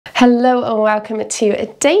Hello and welcome to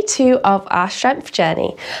day 2 of our strength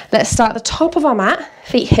journey. Let's start at the top of our mat,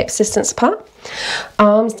 feet hips distance apart,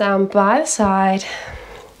 arms down by the side.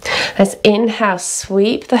 Let's inhale,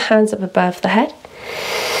 sweep the hands up above the head.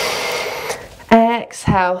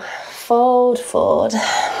 Exhale, fold forward.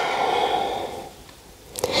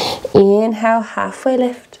 Inhale, halfway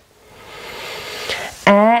lift.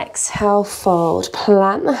 Exhale, fold.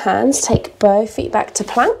 Plant the hands, take both feet back to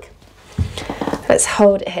plank. Let's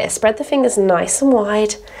hold it here. Spread the fingers nice and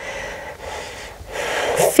wide.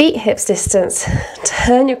 Feet hips distance.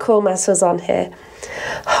 Turn your core muscles on here.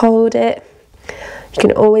 Hold it. You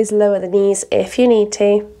can always lower the knees if you need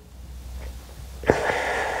to.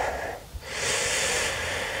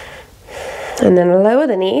 And then lower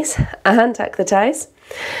the knees and tuck the toes.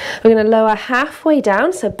 We're going to lower halfway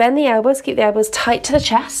down, so bend the elbows, keep the elbows tight to the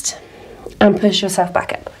chest and push yourself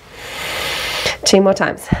back up. 2 more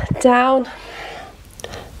times. Down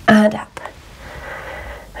and up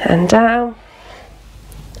and down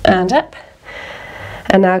and up.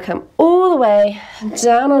 And now come all the way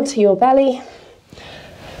down onto your belly.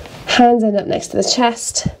 Hands end up next to the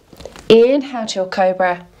chest. Inhale to your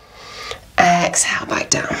cobra. Exhale back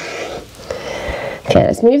down. Okay,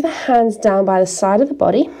 let's move the hands down by the side of the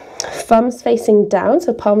body. Thumbs facing down,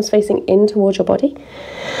 so palms facing in towards your body.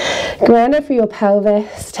 Ground over your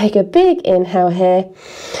pelvis. Take a big inhale here.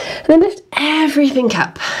 And then lift everything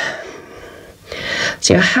up.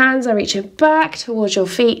 So your hands are reaching back towards your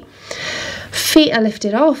feet. Feet are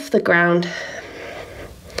lifted off the ground.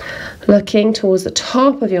 Looking towards the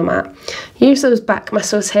top of your mat. Use those back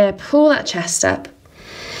muscles here. Pull that chest up.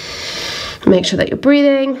 Make sure that you're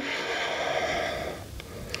breathing.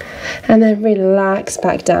 And then relax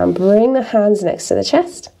back down. Bring the hands next to the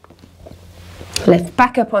chest. Lift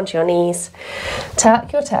back up onto your knees.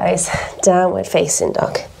 Tuck your toes. Downward facing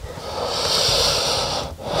dog.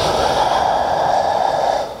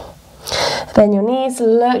 Bend your knees.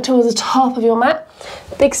 Look towards the top of your mat.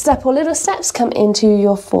 Big step or little steps come into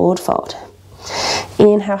your forward fold.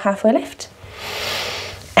 Inhale, halfway lift.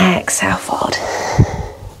 Exhale, fold.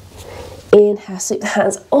 Inhale, sweep the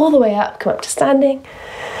hands all the way up. Come up to standing.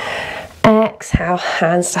 Exhale,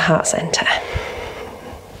 hands to heart center.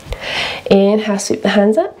 Inhale, sweep the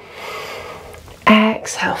hands up.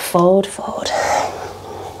 Exhale, fold forward.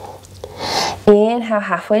 Inhale,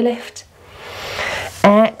 halfway lift.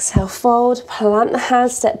 Exhale, fold. Plant the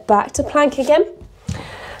hands, step back to plank again.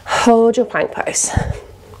 Hold your plank pose.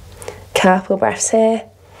 Couple breaths here.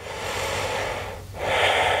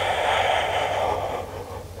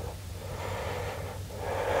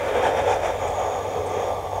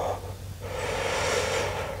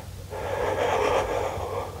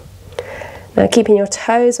 Now keeping your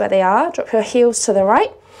toes where they are, drop your heels to the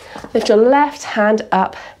right. Lift your left hand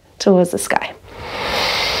up towards the sky.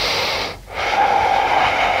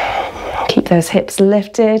 Keep those hips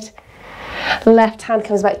lifted. Left hand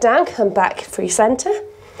comes back down, come back through center.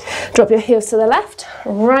 Drop your heels to the left.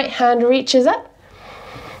 Right hand reaches up.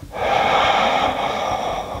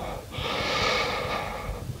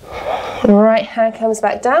 Right hand comes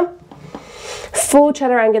back down. Full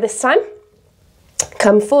chaturanga this time.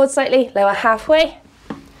 Come forward slightly, lower halfway,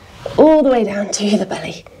 all the way down to the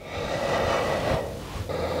belly.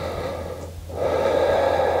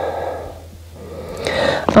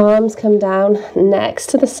 Arms come down, next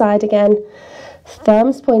to the side again,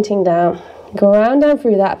 thumbs pointing down, ground down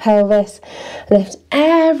through that pelvis, lift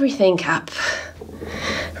everything up.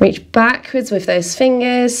 Reach backwards with those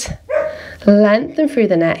fingers, lengthen through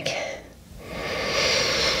the neck.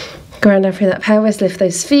 Ground down through that pelvis, lift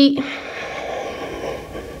those feet.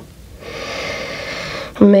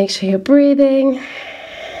 Make sure you're breathing.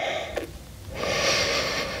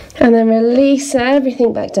 And then release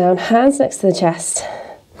everything back down, hands next to the chest.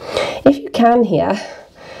 If you can here,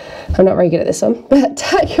 I'm not very good at this one, but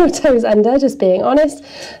tuck your toes under, just being honest.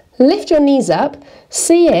 Lift your knees up.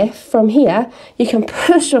 See if from here you can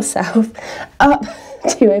push yourself up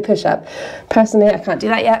to a push-up. Personally, I can't do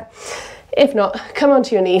that yet. If not, come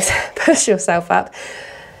onto your knees, push yourself up.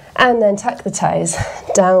 And then tuck the toes,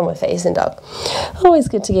 downward facing dog. Always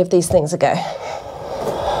good to give these things a go.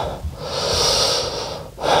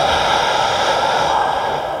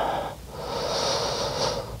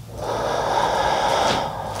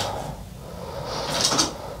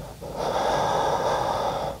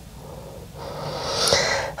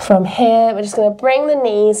 From here, we're just going to bring the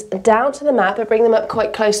knees down to the mat, but bring them up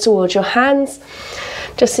quite close towards your hands,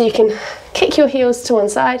 just so you can kick your heels to one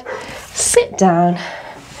side, sit down.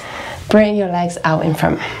 Bring your legs out in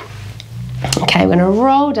front. Okay, we're going to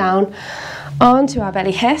roll down onto our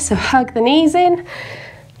belly here, so hug the knees in,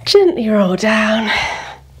 gently roll down.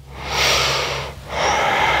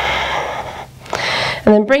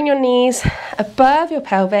 And then bring your knees above your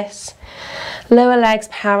pelvis, lower legs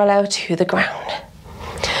parallel to the ground.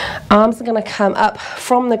 Arms are going to come up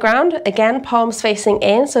from the ground, again palms facing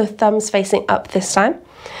in, so thumbs facing up this time.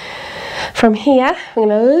 From here, we're going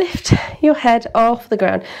to lift your head off the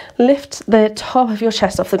ground, lift the top of your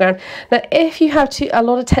chest off the ground. Now if you have a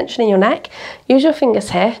lot of tension in your neck, use your fingers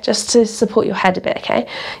here just to support your head a bit, okay?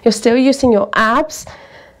 You're still using your abs,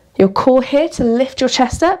 your core here to lift your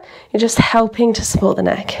chest up, you're just helping to support the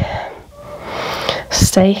neck.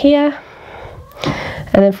 Stay here.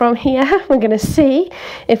 And then from here, we're going to see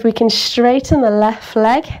if we can straighten the left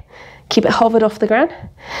leg, keep it hovered off the ground,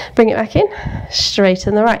 bring it back in,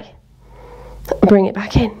 straighten the right, bring it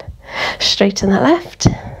back in, straighten the left,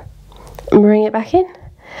 bring it back in,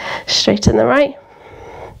 straighten the right,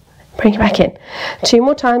 bring it back in. 2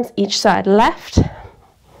 more times each side, left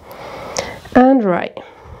and right,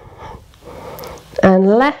 and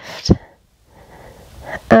left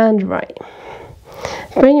and right.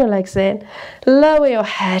 Bring your legs in, lower your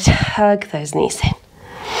head, hug those knees in.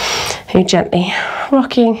 You're gently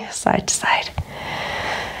rocking side to side.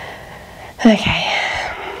 Okay.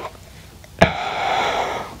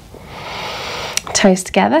 Toes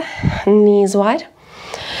together, knees wide.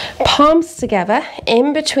 Palms together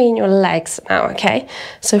in between your legs now, okay?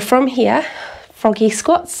 So from here, froggy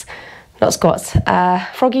squats, not squats,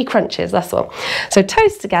 froggy crunches, that's all. So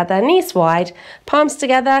toes together, knees wide, palms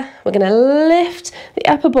together. We're going to lift the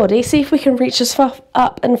upper body, see if we can reach as far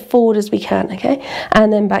up and forward as we can, okay?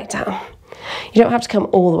 And then back down. You don't have to come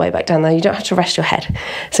all the way back down though, you don't have to rest your head.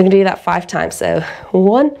 So we're going to do that 5 times. So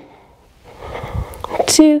 1,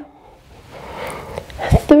 2,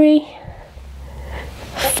 3,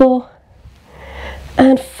 4,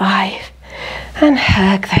 and 5. And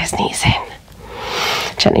hug those knees in.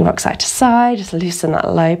 Gently rock side to side, just loosen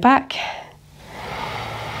that low back.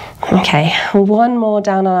 Okay, 1 more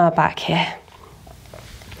down on our back here.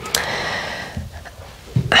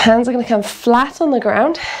 Hands are going to come flat on the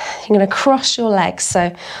ground. You're going to cross your legs.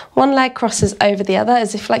 So one leg crosses over the other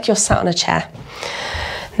as if like you're sat on a chair.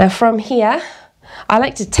 Now from here, I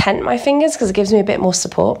like to tent my fingers because it gives me a bit more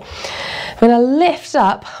support. We're going to lift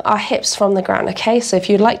up our hips from the ground, okay? So if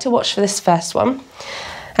you'd like to watch for this first one,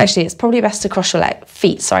 actually, it's probably best to cross your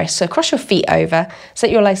feet, sorry. So cross your feet over so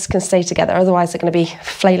that your legs can stay together. Otherwise, they're going to be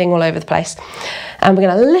flailing all over the place. And we're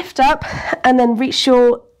going to lift up and then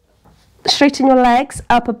straighten your legs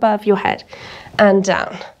up above your head and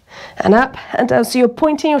down and up and down. So you're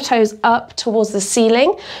pointing your toes up towards the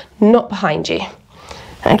ceiling, not behind you.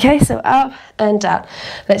 Okay, so up and down.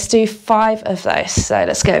 Let's do 5 of those. So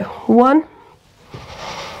let's go. 1,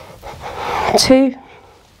 2,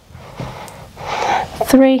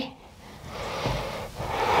 3,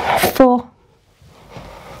 4,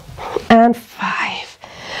 and 5.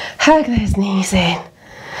 Hug those knees in.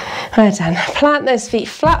 Well done. Plant those feet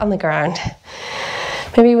flat on the ground.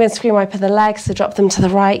 Maybe windscreen wiper the legs, so drop them to the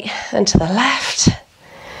right and to the left.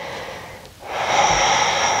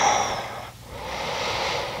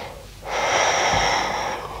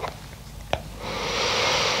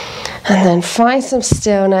 And then find some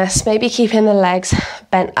stillness, maybe keeping the legs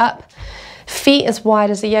bent up. Feet as wide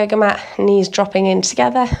as a yoga mat, knees dropping in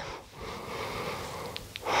together.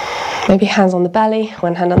 Maybe hands on the belly,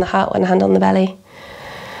 one hand on the heart, one hand on the belly.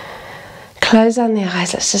 Close down the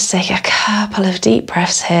eyes, let's just take a couple of deep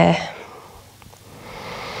breaths here.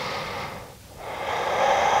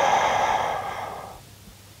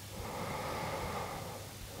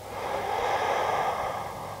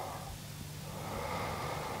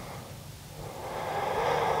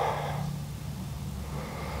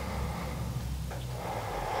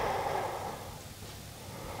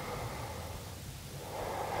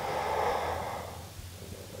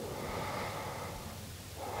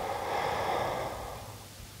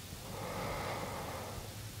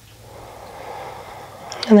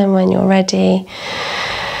 And then when you're ready, you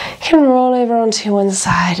can roll over onto one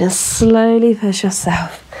side and slowly push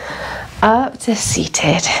yourself up to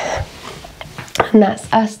seated. And that's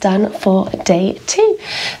us done for day 2.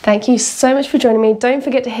 Thank you so much for joining me. Don't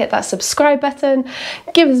forget to hit that subscribe button,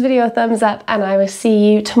 give this video a thumbs up, and I will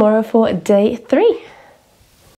see you tomorrow for day 3.